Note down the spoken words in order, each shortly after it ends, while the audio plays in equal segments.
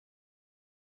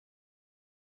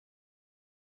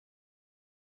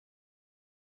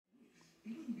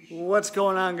What's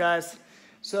going on, guys?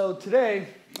 So today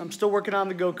I'm still working on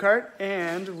the go-kart,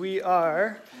 and we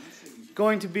are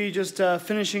going to be just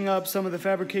finishing up some of the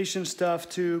fabrication stuff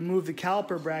to move the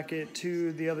caliper bracket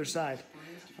to the other side.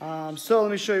 So let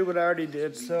me show you what I already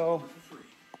did. So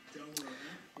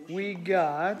we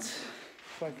got,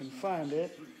 if I can find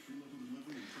it,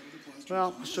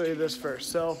 well, I'll show you this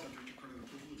first. So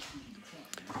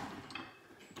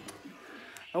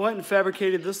I went and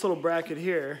fabricated this little bracket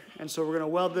here, and so we're going to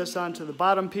weld this onto the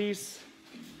bottom piece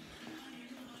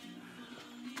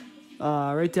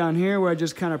right down here where I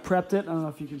just kind of prepped it. I don't know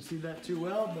if you can see that too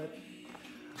well, but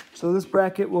so this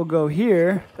bracket will go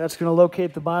here. That's going to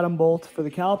locate the bottom bolt for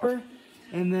the caliper.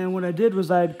 And then what I did was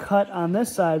I had cut on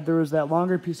this side, there was that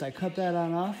longer piece. I cut that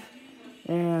on off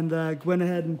and went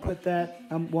ahead and put that,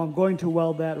 I'm going to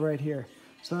weld that right here.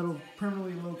 So that'll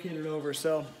permanently locate it over.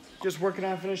 So just working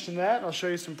on finishing that. I'll show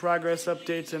you some progress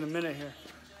updates in a minute here.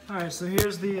 All right, so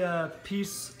here's the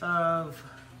piece of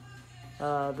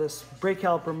this brake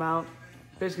caliper mount.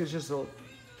 Basically, it's just a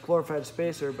glorified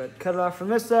spacer, but cut it off from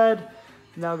this side.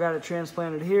 Now got it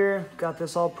transplanted here. Got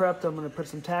this all prepped. I'm gonna put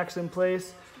some tacks in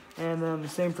place. And then the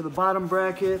same for the bottom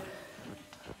bracket.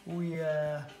 We,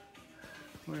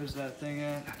 where's that thing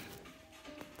at?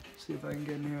 See if I can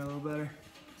get in here a little better.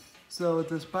 So with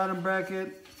this bottom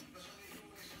bracket,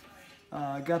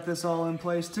 got this all in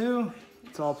place too.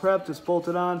 It's all prepped, it's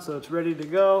bolted on, so it's ready to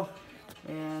go.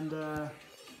 And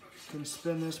can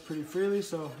spin this pretty freely,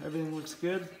 so everything looks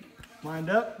good. Lined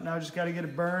up, now I just gotta get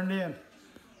it burned in.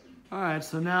 All right,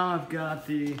 so now I've got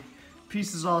the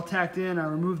pieces all tacked in. I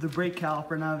removed the brake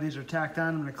caliper, now that these are tacked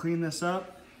on, I'm gonna clean this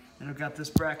up. And I've got this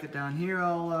bracket down here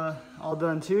all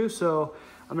done too, so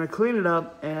I'm gonna clean it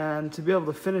up, and to be able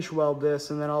to finish weld this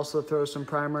and then also throw some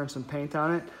primer and some paint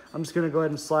on it, I'm just gonna go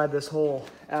ahead and slide this whole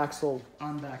axle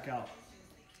on back out.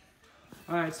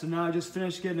 All right, so now I just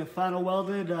finished getting it final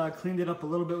welded, cleaned it up a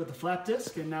little bit with the flap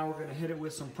disc, and now we're gonna hit it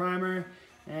with some primer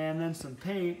and then some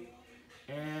paint,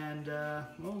 and well,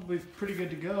 we'll be pretty good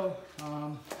to go.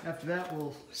 After that,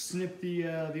 we'll snip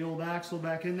the old axle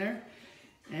back in there,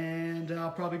 and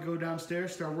I'll probably go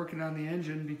downstairs, start working on the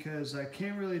engine, because I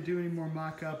can't really do any more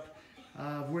mock-up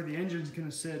of where the engine's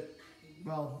gonna sit.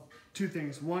 Well, two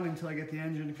things. One, until I get the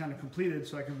engine kind of completed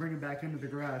so I can bring it back into the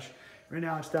garage. Right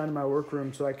now it's down in my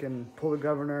workroom so I can pull the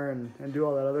governor and do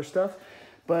all that other stuff.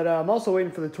 But I'm also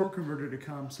waiting for the torque converter to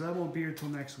come, so that won't be here till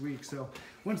next week. So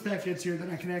once that gets here,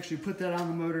 then I can actually put that on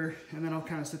the motor, and then I'll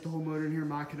kind of set the whole motor in here,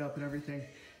 mock it up and everything.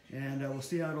 And we'll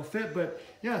see how it'll fit. But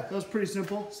yeah, that was pretty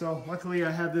simple. So luckily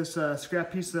I had this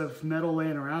scrap piece of metal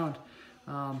laying around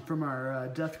from our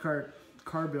Death Cart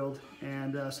car build.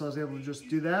 And so I was able to just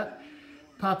do that,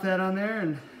 pop that on there,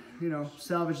 and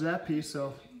salvage that piece.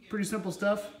 So pretty simple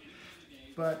stuff,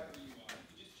 but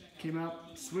came out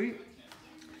sweet.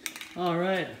 All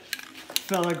right,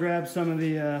 fella grabbed some of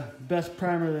the best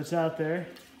primer that's out there.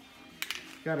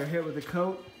 Got her hit with a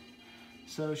coat,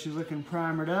 so she's looking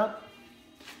primered up.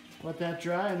 Let that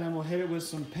dry, and then we'll hit it with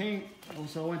some paint.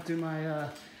 Also, I went through my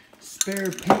spare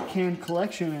paint can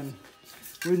collection, and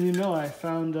wouldn't you know, I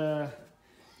found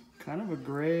kind of a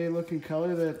gray looking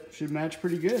color that should match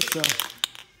pretty good, so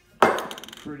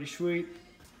pretty sweet.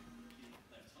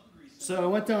 So I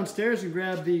went downstairs and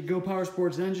grabbed the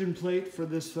Gopowersports engine plate for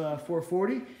this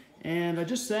 440, and I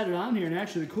just sat it on here, and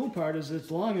actually the cool part is it's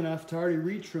long enough to already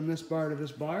reach from this bar to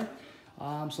this bar.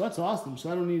 So that's awesome,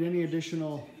 so I don't need any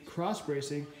additional cross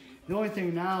bracing. The only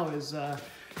thing now is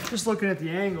just looking at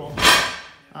the angle,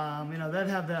 that'd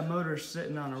have that motor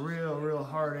sitting on a real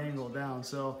hard angle down.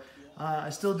 So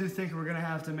I still do think we're gonna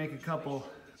have to make a couple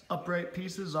upright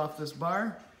pieces off this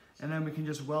bar, and then we can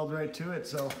just weld right to it.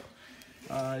 So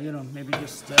maybe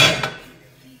just,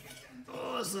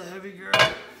 oh, it's a heavy girl.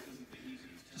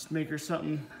 Just make her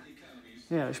something,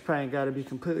 yeah, she probably ain't gotta be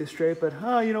completely straight, but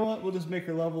you know what, we'll just make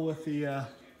her level with the,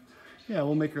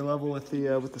 we'll make her level with the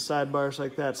sidebars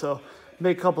like that. So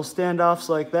make a couple standoffs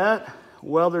like that,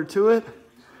 weld her to it,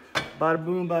 bada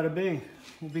boom, bada bing.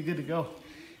 We'll be good to go.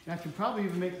 And I can probably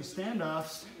even make the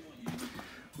standoffs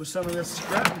with some of this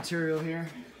scrap material here.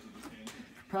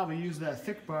 Probably use that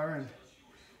thick bar and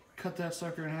cut that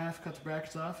sucker in half, cut the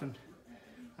brackets off, and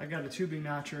I got a tubing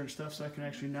notcher and stuff, so I can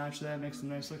actually notch that, make some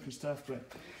nice looking stuff, but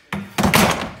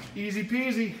easy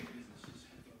peasy.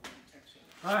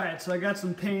 All right, so I got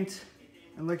some paint,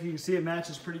 and like you can see, it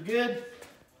matches pretty good.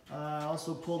 I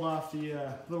also pulled off the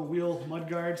little wheel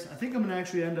mudguards. I think I'm gonna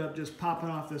actually end up just popping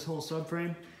off this whole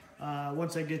subframe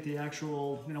once I get the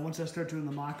actual, once I start doing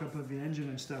the mock-up of the engine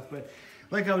and stuff. But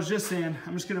like I was just saying,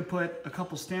 I'm just gonna put a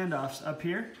couple standoffs up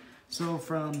here. So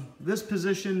from this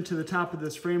position to the top of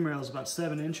this frame rail is about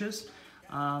 7 inches.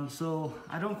 So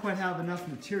I don't quite have enough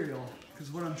material,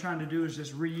 because what I'm trying to do is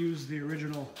just reuse the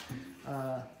original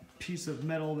piece of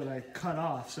metal that I cut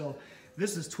off. So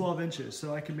this is 12 inches,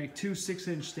 so I can make two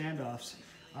 6-inch standoffs,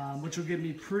 which will get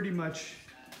me pretty much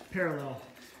parallel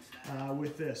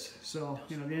with this. So,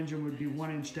 you know, the engine would be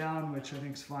 1 inch down, which I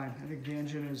think is fine. I think the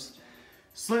engine is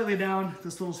slightly down,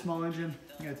 this little small engine,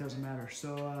 yeah, it doesn't matter.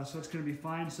 So, so it's gonna be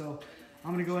fine. So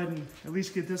I'm gonna go ahead and at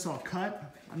least get this all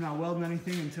cut. I'm not welding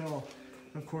anything until,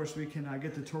 of course, we can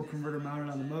get the torque converter mounted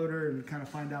on the motor and kind of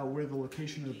find out where the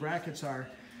location of the brackets are,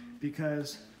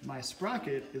 because my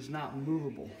sprocket is not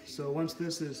movable. So once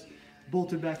this is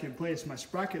bolted back in place, my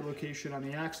sprocket location on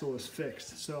the axle is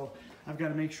fixed. So I've got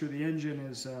to make sure the engine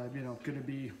is, you know, going to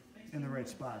be in the right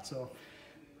spot. So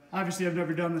obviously I've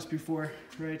never done this before,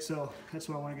 right? So that's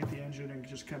why I want to get the engine and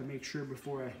just kind of make sure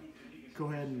before I go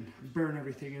ahead and burn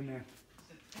everything in there.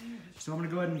 So I'm going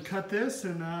to go ahead and cut this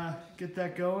and get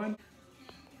that going.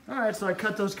 All right, so I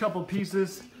cut those couple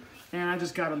pieces and I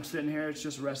just got them sitting here. It's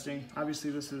just resting.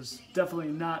 Obviously this is definitely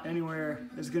not anywhere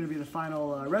is going to be the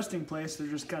final resting place. They're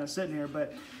just kind of sitting here,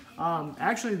 but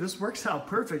actually this works out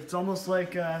perfect. It's almost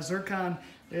like Zircon,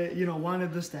 you know,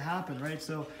 wanted this to happen, right?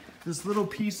 So this little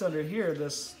piece under here,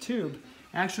 this tube,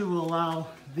 actually will allow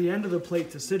the end of the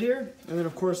plate to sit here, and then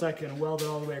of course I can weld it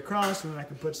all the way across, and then I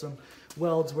can put some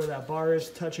welds where that bar is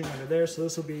touching under there, so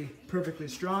this will be perfectly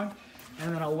strong.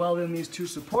 And then I'll weld in these two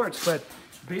supports, but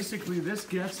basically this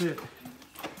gets it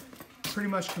pretty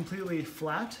much completely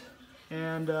flat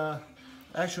and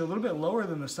actually a little bit lower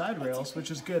than the side rails, which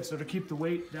is good, so to keep the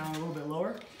weight down a little bit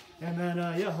lower. And then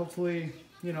yeah, hopefully,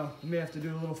 you know, we may have to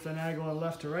do a little finagle on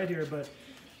left to right here, but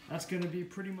that's going to be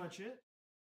pretty much it.